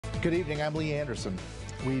Good evening, I'm Lee Anderson.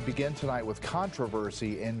 We begin tonight with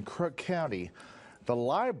controversy in Crook County. The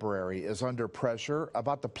library is under pressure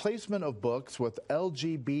about the placement of books with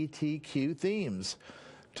LGBTQ themes.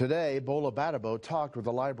 Today, Bola Badabo talked with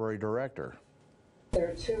the library director.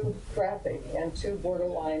 They're too graphic and too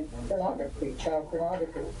borderline pornography, child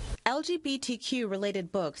pornography.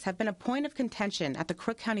 LGBTQ-related books have been a point of contention at the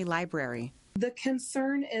Crook County Library. The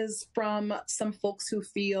concern is from some folks who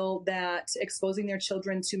feel that exposing their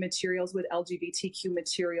children to materials with LGBTQ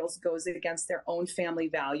materials goes against their own family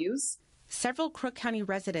values. Several Crook County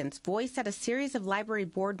residents voiced at a series of library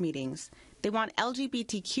board meetings they want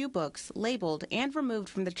LGBTQ books labeled and removed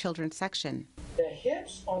from the children's section. The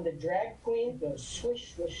hips on the drag queen go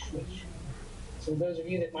swish, swish, swish. So those of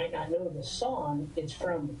you that might not know the song, it's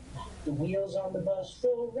from The Wheels on the Bus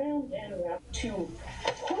Go Round and Around. To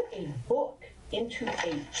put a book into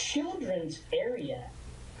a children's area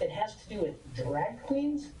that has to do with drag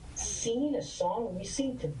queens singing a song when we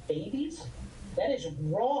sing to babies, that is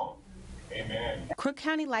wrong. Amen. Crook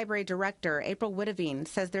County Library Director April Whitavine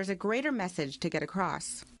says there's a greater message to get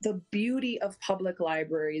across. The beauty of public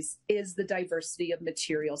libraries is the diversity of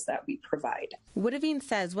materials that we provide. Whitavine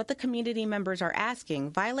says what the community members are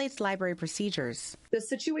asking violates library procedures. The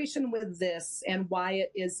situation with this and why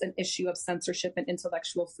it is an issue of censorship and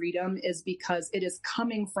intellectual freedom is because it is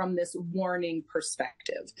coming from this warning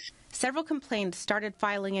perspective. Several complaints started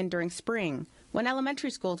filing in during spring when elementary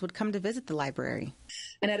schools would come to visit the library.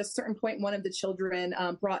 And at a certain point, one of the children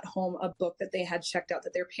brought home a book that they had checked out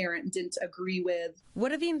that their parent didn't agree with.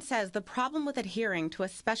 Whitavine says the problem with adhering to a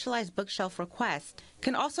specialized bookshelf request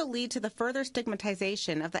can also lead to the further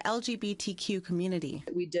stigmatization of the LGBTQ community.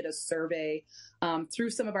 We did a survey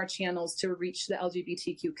through some of our channels to reach the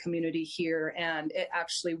LGBTQ community here, and it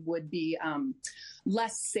actually would be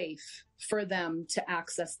less safe for them to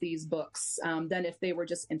access these books than if they were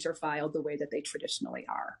just interfiled the way that they traditionally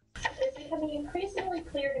are. It's becoming increasingly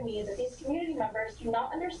clear to me that these community members do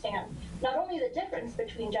not understand not only the difference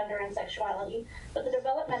between gender and sexuality, but the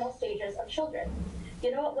developmental stages of children.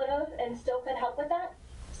 You know what would have and still could help with that?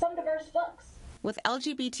 Some diverse books. With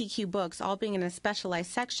LGBTQ books all being in a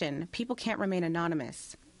specialized section, people can't remain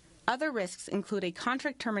anonymous. Other risks include a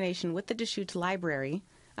contract termination with the Deschutes Library,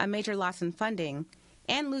 a major loss in funding,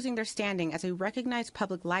 and losing their standing as a recognized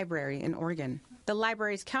public library in Oregon. The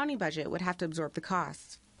library's county budget would have to absorb the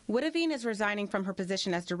costs. Whitavine is resigning from her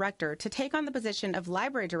position as director to take on the position of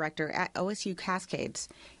library director at OSU Cascades,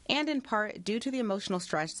 and in part due to the emotional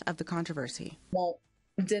stress of the controversy. Won't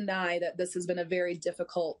deny that this has been a very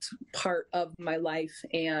difficult part of my life,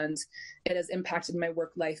 and it has impacted my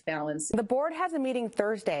work-life balance. The board has a meeting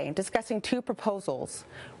Thursday discussing two proposals.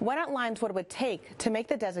 One outlines what it would take to make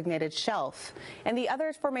the designated shelf, and the other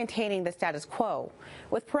is for maintaining the status quo.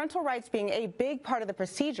 With parental rights being a big part of the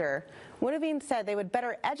procedure, Whitavine said they would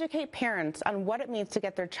better educate parents on what it means to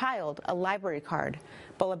get their child a library card.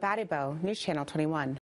 Bola Badabo, News Channel 21.